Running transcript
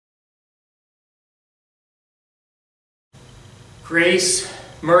Grace,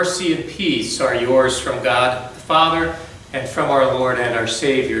 mercy, and peace are yours from God the Father and from our Lord and our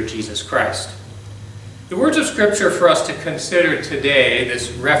Savior, Jesus Christ. The words of Scripture for us to consider today,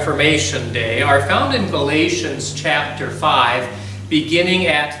 this Reformation Day, are found in Galatians chapter 5, beginning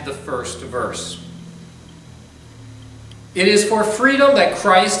at the first verse. It is for freedom that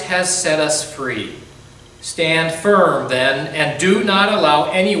Christ has set us free. Stand firm, then, and do not allow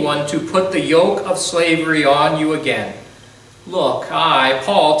anyone to put the yoke of slavery on you again. Look, I,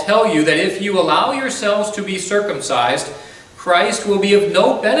 Paul, tell you that if you allow yourselves to be circumcised, Christ will be of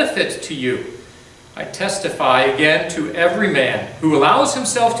no benefit to you. I testify again to every man who allows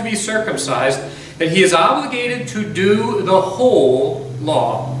himself to be circumcised that he is obligated to do the whole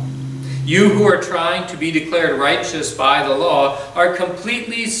law. You who are trying to be declared righteous by the law are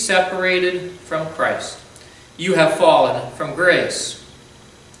completely separated from Christ. You have fallen from grace.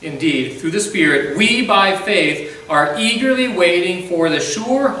 Indeed, through the Spirit, we by faith are eagerly waiting for the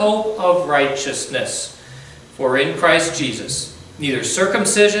sure hope of righteousness. For in Christ Jesus, neither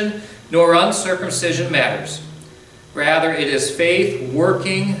circumcision nor uncircumcision matters. Rather, it is faith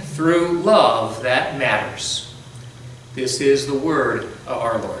working through love that matters. This is the word of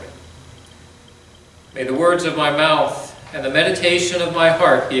our Lord. May the words of my mouth and the meditation of my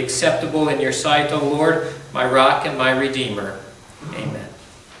heart be acceptable in your sight, O Lord, my rock and my redeemer. Amen.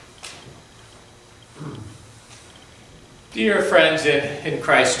 Dear friends in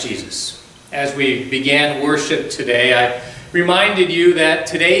Christ Jesus, as we began worship today, I reminded you that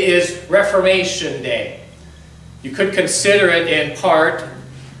today is Reformation Day. You could consider it in part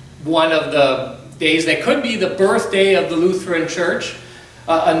one of the days that could be the birthday of the Lutheran Church.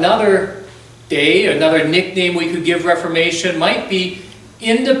 Another day, another nickname we could give Reformation might be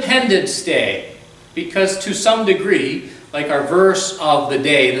Independence Day, because to some degree, like our verse of the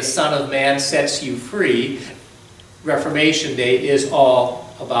day, the Son of Man sets you free, Reformation Day is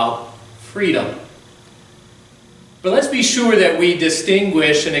all about freedom. But let's be sure that we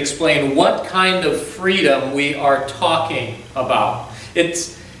distinguish and explain what kind of freedom we are talking about.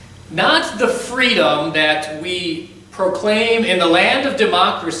 It's not the freedom that we proclaim in the land of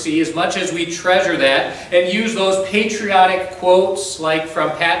democracy, as much as we treasure that and use those patriotic quotes like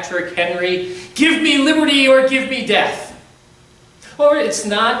from Patrick Henry, "Give me liberty or give me death." Or it's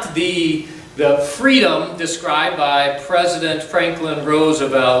not the freedom described by President Franklin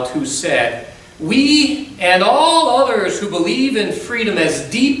Roosevelt, who said, "We and all others who believe in freedom as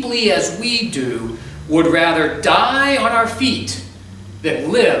deeply as we do would rather die on our feet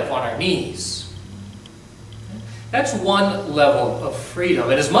than live on our knees." That's one level of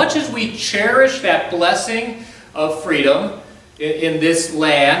freedom. And as much as we cherish that blessing of freedom in this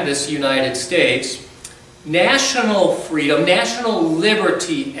land, this United States, national freedom, national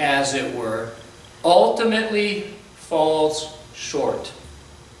liberty, as it were, ultimately falls short.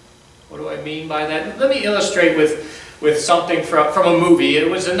 What do I mean by that? Let me illustrate with something from a movie.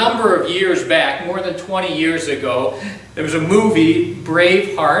 It was a number of years back, more than 20 years ago. There was a movie,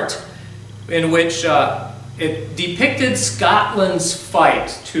 Braveheart, in which it depicted Scotland's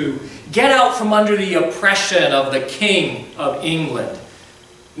fight to get out from under the oppression of the King of England.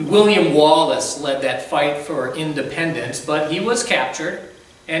 William Wallace led that fight for independence, but he was captured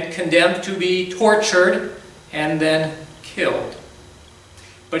and condemned to be tortured and then killed.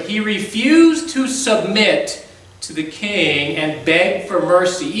 But he refused to submit to the king and beg for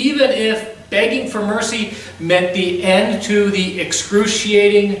mercy, even if begging for mercy meant the end to the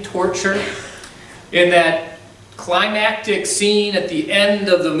excruciating torture. In that climactic scene at the end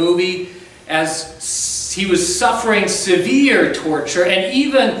of the movie, as he was suffering severe torture, and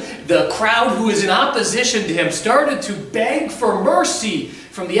even the crowd who was in opposition to him started to beg for mercy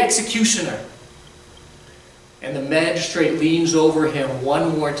from the executioner. And the magistrate leans over him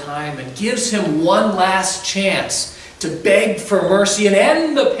one more time and gives him one last chance to beg for mercy and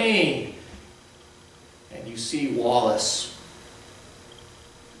end the pain. And you see Wallace,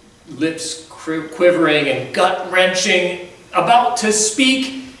 lips quivering and gut-wrenching, about to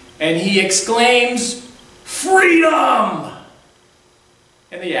speak, and he exclaims, "Freedom!"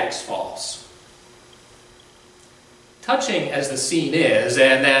 And the axe falls. Touching as the scene is,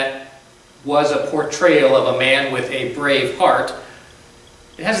 and that was a portrayal of a man with a brave heart,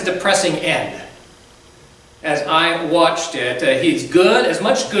 it has a depressing end. As I watched it, he's good, as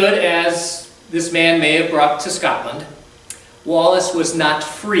much good as this man may have brought to Scotland. Wallace was not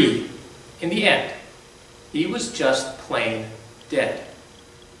free in the end. He was just plain dead,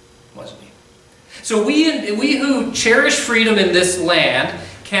 wasn't he? So we who cherish freedom in this land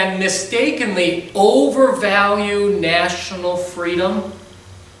can mistakenly overvalue national freedom,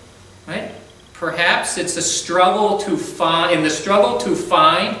 right? Perhaps it's a struggle to find, in the struggle to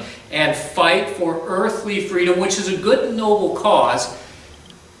find and fight for earthly freedom, which is a good and noble cause,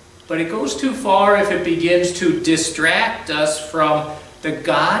 but it goes too far if it begins to distract us from the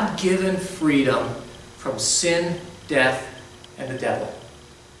God-given freedom from sin, death, and the devil.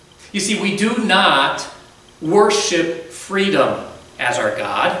 You see, we do not worship freedom as our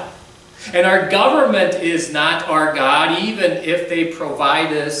God, and our government is not our God, even if they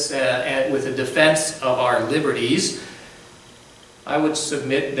provide us with a defense of our liberties. I would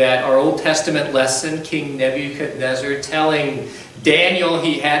submit that our Old Testament lesson, King Nebuchadnezzar telling Daniel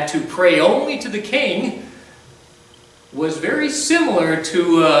he had to pray only to the king, was very similar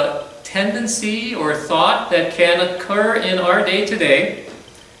to a tendency or thought that can occur in our day today,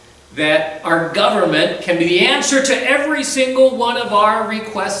 that our government can be the answer to every single one of our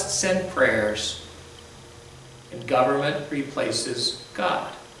requests and prayers. And government replaces God.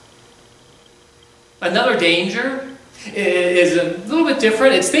 Another danger is a little bit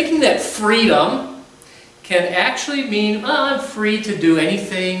different. It's thinking that freedom can actually mean, I'm free to do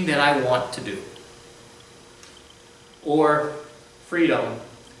anything that I want to do. Or freedom,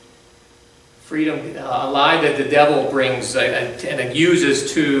 a lie that the devil brings and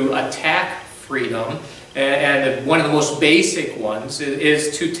uses to attack freedom, and one of the most basic ones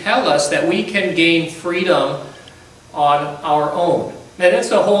is to tell us that we can gain freedom on our own. And it's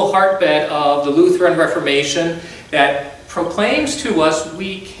the whole heartbeat of the Lutheran Reformation that proclaims to us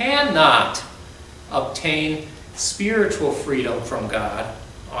we cannot obtain spiritual freedom from God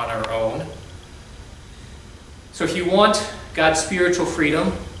on our own. So if you want God's spiritual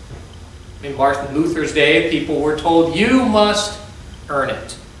freedom, in Martin Luther's day, people were told, you must earn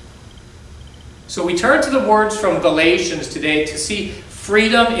it. So we turn to the words from Galatians today to see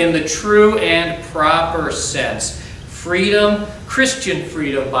freedom in the true and proper sense. Freedom, Christian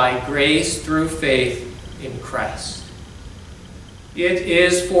freedom by grace through faith in Christ. It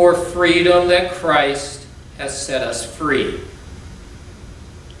is for freedom that Christ has set us free.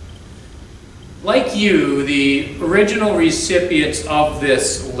 Like you, the original recipients of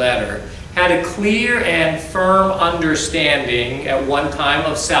this letter had a clear and firm understanding at one time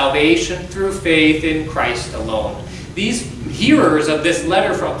of salvation through faith in Christ alone. These hearers of this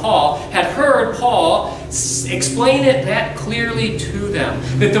letter from Paul had heard Paul explain it that clearly to them,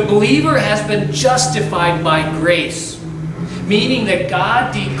 that the believer has been justified by grace, meaning that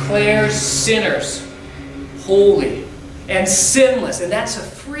God declares sinners holy and sinless, and that's a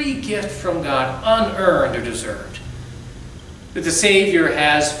free gift from God, unearned or deserved. That the Savior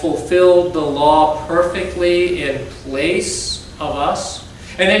has fulfilled the law perfectly in place of us,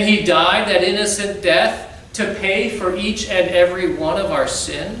 and that He died that innocent death to pay for each and every one of our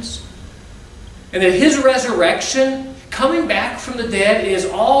sins, and that His resurrection, coming back from the dead, is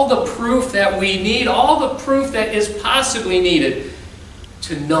all the proof that we need, all the proof that is possibly needed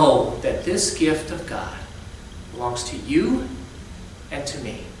to know that this gift of God belongs to you and to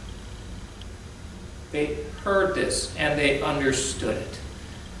me. They heard this and they understood it.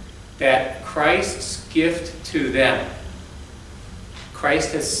 That Christ's gift to them,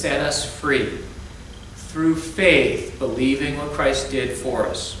 Christ has set us free through faith, believing what Christ did for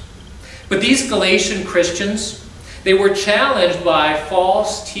us. But these Galatian Christians, they were challenged by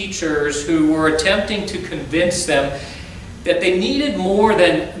false teachers who were attempting to convince them that they needed more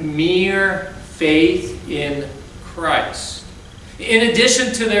than mere faith in Christ. In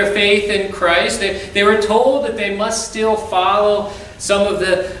addition to their faith in Christ, they were told that they must still follow some of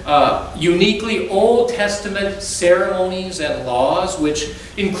the uniquely Old Testament ceremonies and laws, which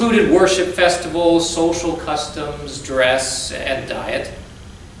included worship festivals, social customs, dress, and diet.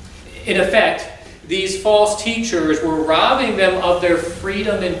 In effect, these false teachers were robbing them of their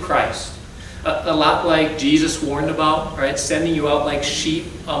freedom in Christ. A lot like Jesus warned about, right? Sending you out like sheep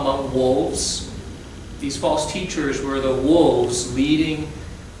among wolves. These false teachers were the wolves leading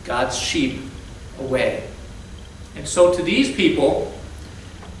God's sheep away. And so to these people,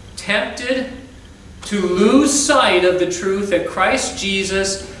 tempted to lose sight of the truth that Christ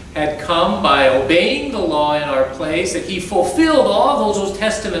Jesus had come by obeying the law in our place, that He fulfilled all those Old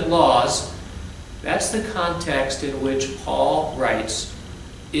Testament laws, that's the context in which Paul writes,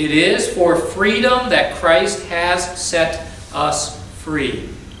 it is for freedom that Christ has set us free.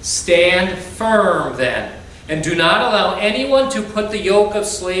 Stand firm then, and do not allow anyone to put the yoke of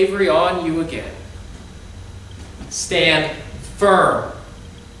slavery on you again. Stand firm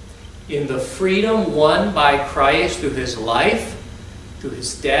in the freedom won by Christ through His life, through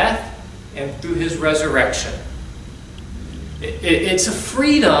His death, and through His resurrection. It's a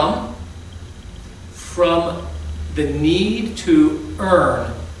freedom from the need to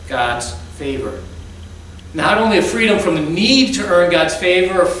earn God's favor. Not only a freedom from the need to earn God's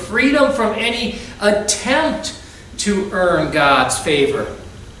favor, a freedom from any attempt to earn God's favor.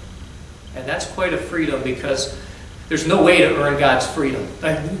 And that's quite a freedom, because there's no way to earn God's freedom.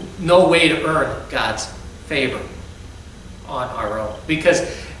 No way to earn God's favor on our own. Because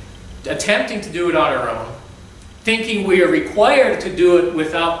attempting to do it on our own, thinking we are required to do it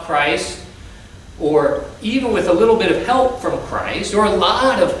without Christ, or even with a little bit of help from Christ, or a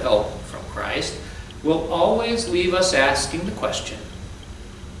lot of help from Christ, will always leave us asking the question,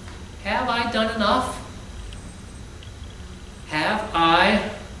 have I done enough? Have I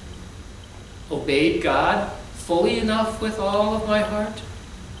obeyed God fully enough with all of my heart?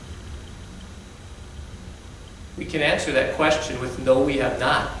 We can answer that question with no, we have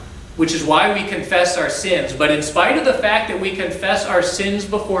not. Which is why we confess our sins. But in spite of the fact that we confess our sins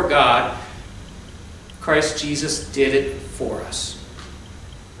before God, Christ Jesus did it for us.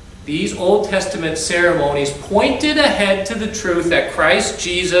 These Old Testament ceremonies pointed ahead to the truth that Christ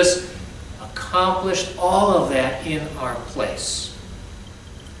Jesus accomplished all of that in our place.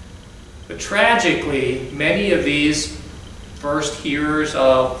 But tragically, many of these first hearers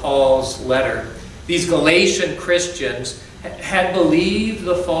of Paul's letter, these Galatian Christians, had believed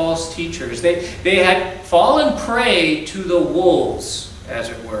the false teachers. They had fallen prey to the wolves, as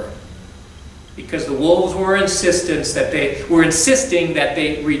it were. Because the wolves were insisting that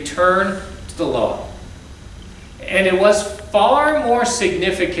they return to the law. And it was far more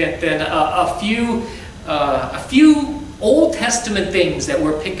significant than a few Old Testament things that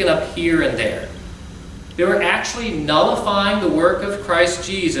we're picking up here and there. They were actually nullifying the work of Christ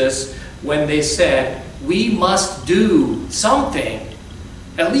Jesus when they said, we must do something,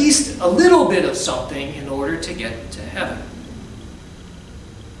 at least a little bit of something, in order to get to heaven.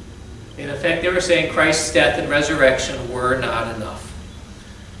 In effect, they were saying Christ's death and resurrection were not enough.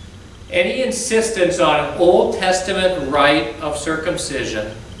 Any insistence on an Old Testament rite of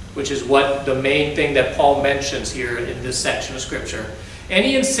circumcision, which is what the main thing that Paul mentions here in this section of Scripture,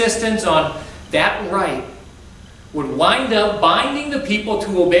 any insistence on that rite would wind up binding the people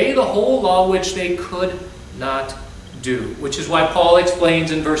to obey the whole law, which they could not do. Which is why Paul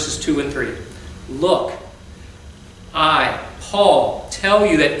explains in verses 2 and 3. Look, I, Paul, tell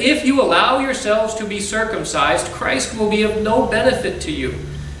you that if you allow yourselves to be circumcised, Christ will be of no benefit to you.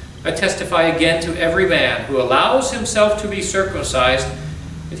 I testify again to every man who allows himself to be circumcised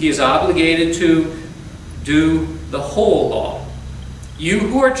that he is obligated to do the whole law. You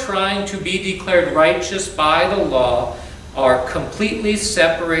who are trying to be declared righteous by the law are completely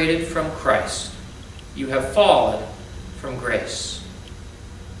separated from Christ. You have fallen from grace.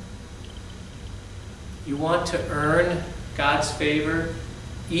 You want to earn God's favor,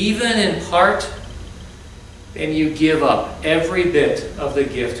 even in part, then you give up every bit of the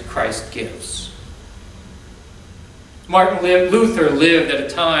gift Christ gives. Martin Luther lived at a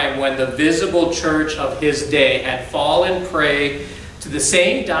time when the visible church of his day had fallen prey to the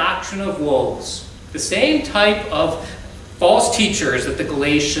same doctrine of wolves, the same type of false teachers that the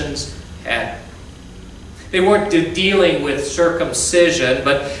Galatians had. They weren't dealing with circumcision,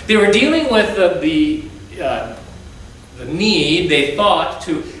 but they were dealing with the need, they thought,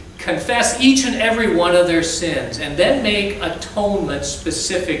 to confess each and every one of their sins and then make atonement,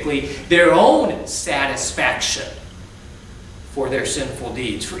 specifically their own satisfaction for their sinful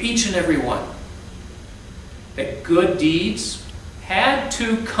deeds, for each and every one. That good deeds had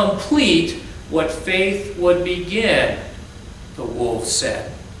to complete what faith would begin, the wolves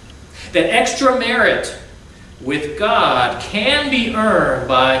said. That extra merit with God can be earned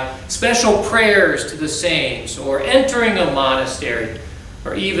by special prayers to the saints, or entering a monastery,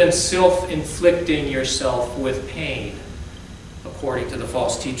 or even self-inflicting yourself with pain, according to the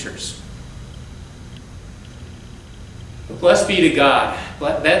false teachers. But blessed be to God,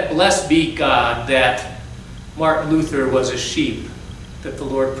 blessed be God that Martin Luther was a sheep that the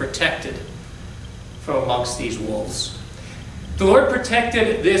Lord protected from amongst these wolves. The Lord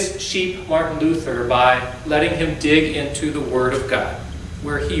protected this sheep, Martin Luther, by letting him dig into the Word of God,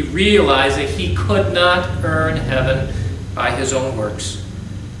 where he realized that he could not earn heaven by his own works,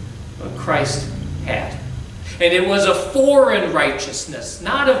 but Christ had. And it was a foreign righteousness,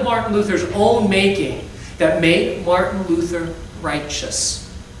 not of Martin Luther's own making, that made Martin Luther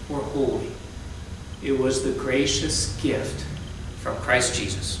righteous or holy. It was the gracious gift from Christ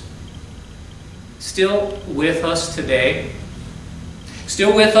Jesus. Still with us today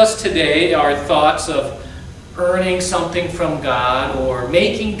are thoughts of earning something from God, or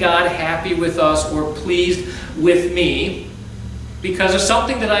making God happy with us or pleased with me because of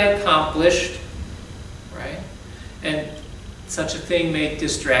something that I accomplished, right? And such a thing may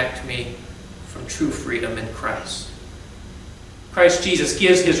distract me from true freedom in Christ. Christ Jesus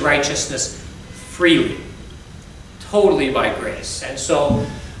gives his righteousness freely, totally by grace. And so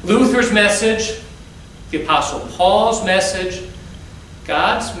Luther's message, the Apostle Paul's message,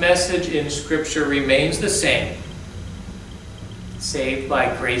 God's message in Scripture remains the same. Saved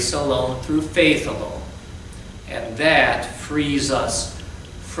by grace alone, through faith alone. And that frees us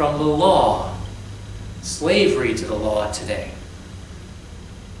from the law, slavery to the law today.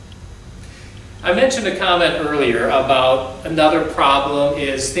 I mentioned a comment earlier about another problem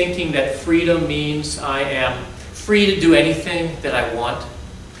is thinking that freedom means I am free to do anything that I want.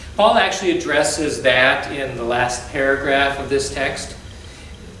 Paul actually addresses that in the last paragraph of this text,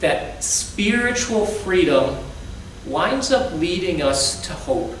 that spiritual freedom winds up leading us to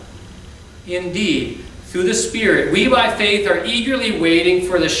hope. Indeed, through the Spirit, we by faith are eagerly waiting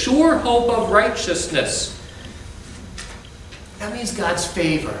for the sure hope of righteousness. That means God's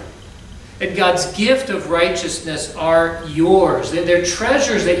favor. And God's gift of righteousness are yours. They're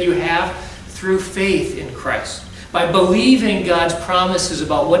treasures that you have through faith in Christ. By believing God's promises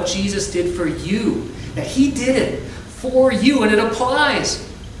about what Jesus did for you. That he did it for you and it applies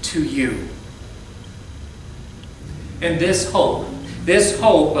to you. And this hope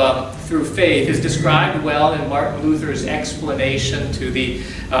through faith is described well in Martin Luther's explanation to the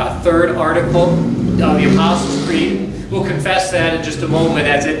third article of the Apostles' Creed. We'll confess that in just a moment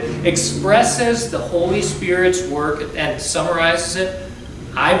as it expresses the Holy Spirit's work and summarizes it.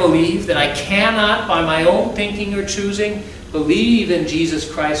 I believe that I cannot, by my own thinking or choosing, believe in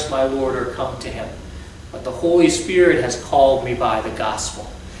Jesus Christ my Lord or come to him. But the Holy Spirit has called me by the gospel,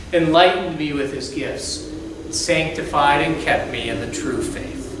 enlightened me with his gifts, sanctified and kept me in the true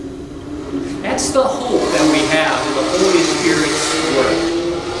faith. That's the hope that we have in the Holy Spirit's work.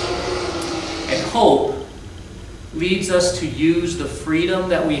 And hope leads us to use the freedom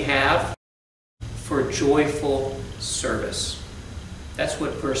that we have for joyful service. That's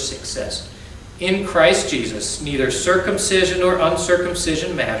what verse 6 says. In Christ Jesus, neither circumcision nor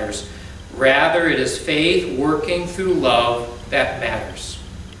uncircumcision matters. Rather, it is faith working through love that matters.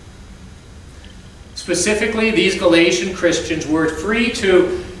 Specifically, these Galatian Christians were free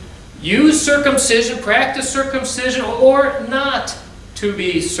to use circumcision, practice circumcision, or not to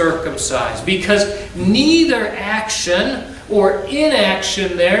be circumcised, because neither action or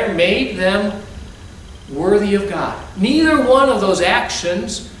inaction there made them worthy of God. Neither one of those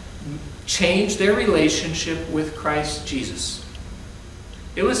actions changed their relationship with Christ Jesus.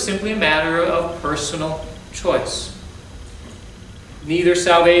 It was simply a matter of personal choice. Neither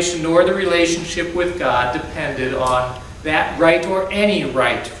salvation nor the relationship with God depended on that rite or any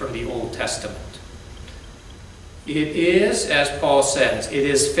rite from the Old Testament. It is, as Paul says, it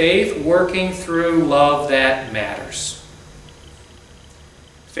is faith working through love that matters.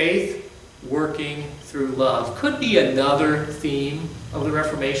 Faith working through love could be another theme of the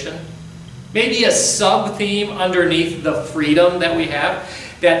Reformation. Maybe a sub-theme underneath the freedom that we have.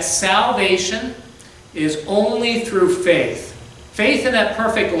 That salvation is only through faith. Faith in that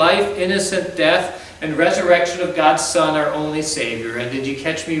perfect life, innocent death, and resurrection of God's Son, our only Savior. And did you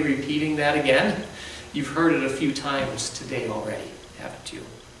catch me repeating that again? You've heard it a few times today already, haven't you?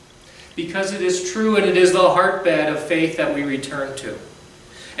 Because it is true and it is the heartbed of faith that we return to.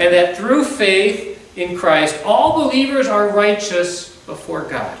 And that through faith in Christ, all believers are righteous before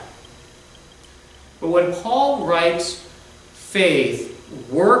God. But when Paul writes faith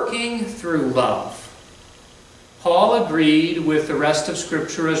working through love, Paul agreed with the rest of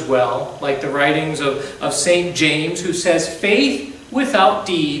Scripture as well, like the writings of St. James, who says, faith without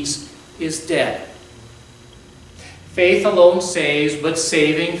deeds is dead. Faith alone saves, but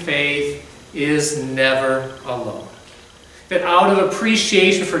saving faith is never alone. That out of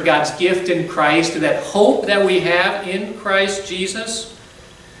appreciation for God's gift in Christ, that hope that we have in Christ Jesus,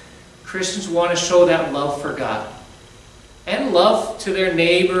 Christians want to show that love for God and love to their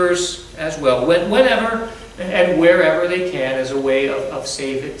neighbors as well, whenever and wherever they can, as a way of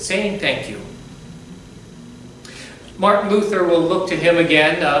saying thank you. Martin Luther, will look to him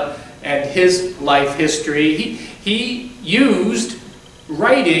again and his life history. He used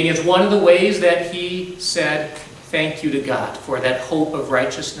writing as one of the ways that he said thank you to God for that hope of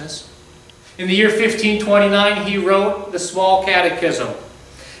righteousness. In the year 1529, he wrote the Small Catechism.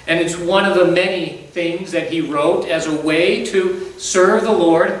 And it's one of the many things that he wrote as a way to serve the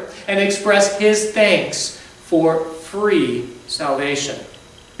Lord and express his thanks for free salvation.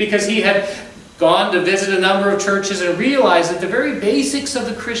 Because he had gone to visit a number of churches and realized that the very basics of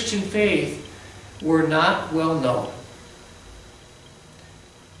the Christian faith were not well known.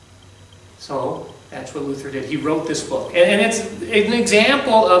 So that's what Luther did. He wrote this book. And it's an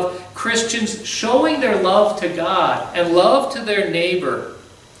example of Christians showing their love to God and love to their neighbor,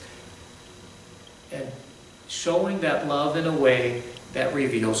 and showing that love in a way that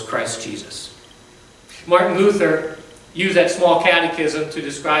reveals Christ Jesus. Martin Luther used that small catechism to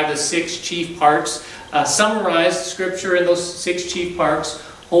describe the 6 chief parts, summarized Scripture in those 6 chief parts.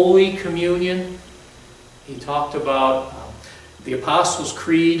 Holy Communion, he talked about the Apostles'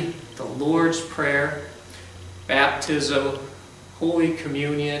 Creed, the Lord's Prayer, baptism, Holy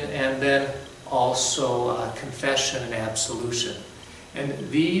Communion, and then also confession and absolution. And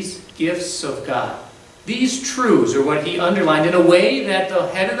these gifts of God, these truths are what he underlined in a way that the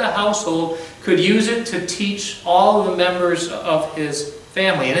head of the household could use it to teach all the members of his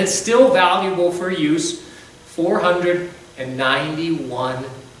family. And it's still valuable for use 491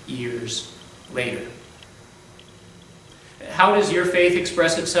 years later. How does your faith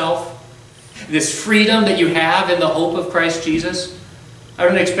express itself? This freedom that you have in the hope of Christ Jesus? I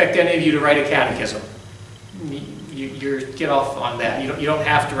don't expect any of you to write a catechism. Get off on that. You don't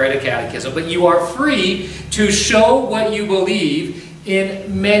have to write a catechism. But you are free to show what you believe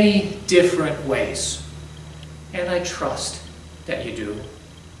in many different ways. And I trust that you do.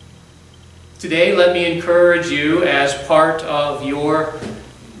 Today, let me encourage you as part of your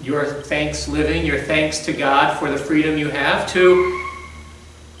thanks living, your thanks to God for the freedom you have, to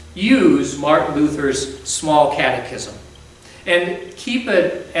use Martin Luther's small catechism. And keep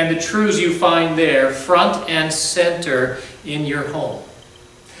it and the truths you find there front and center in your home.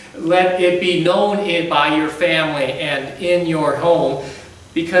 Let it be known by your family and in your home,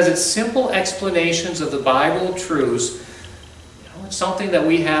 because it's simple explanations of the Bible truths. It's something that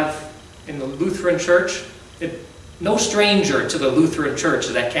we have in the Lutheran Church. No stranger to the Lutheran Church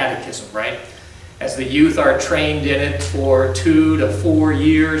is that catechism, right? As the youth are trained in it for 2 to 4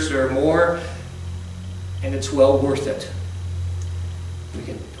 years or more, and it's well worth it. We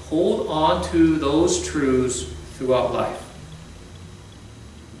can hold on to those truths throughout life.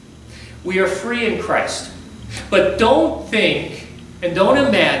 We are free in Christ. But don't think and don't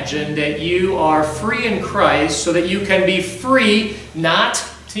imagine that you are free in Christ so that you can be free not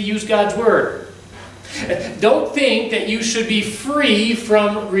to use God's Word. Don't think that you should be free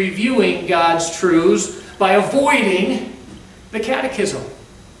from reviewing God's truths by avoiding the catechism.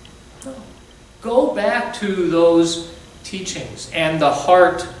 No. Go back to those teachings and the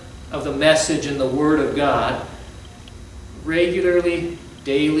heart of the message in the Word of God regularly,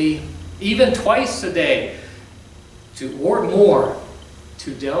 daily, even twice a day, or more,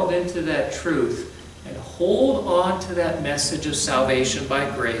 to delve into that truth and hold on to that message of salvation by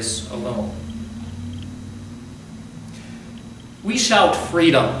grace alone. We shout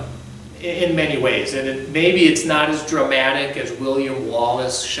freedom in many ways, and maybe it's not as dramatic as William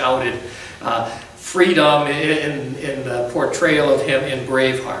Wallace shouted freedom in the portrayal of him in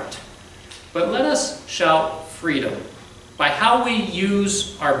Braveheart. But let us shout freedom by how we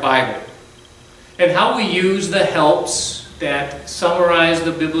use our Bible and how we use the helps that summarize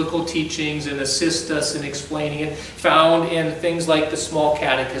the biblical teachings and assist us in explaining it, found in things like the small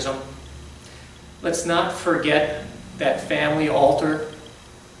catechism. Let's not forget that family altar.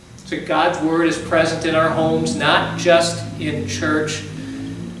 So God's Word is present in our homes, not just in church.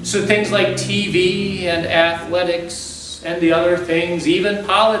 So things like TV and athletics and the other things, even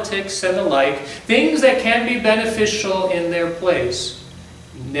politics and the like, things that can be beneficial in their place,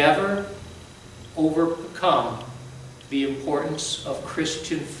 never overcome the importance of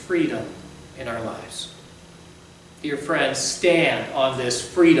Christian freedom in our lives. Dear friends, stand on this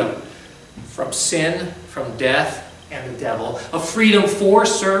freedom from sin, from death, and the devil, a freedom for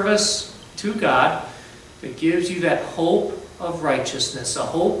service to God that gives you that hope of righteousness, a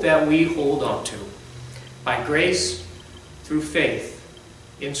hope that we hold on to by grace through faith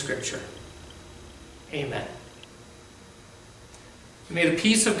in Scripture. Amen. May the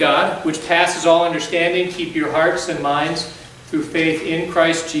peace of God, which passes all understanding, keep your hearts and minds through faith in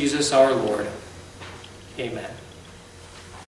Christ Jesus our Lord. Amen.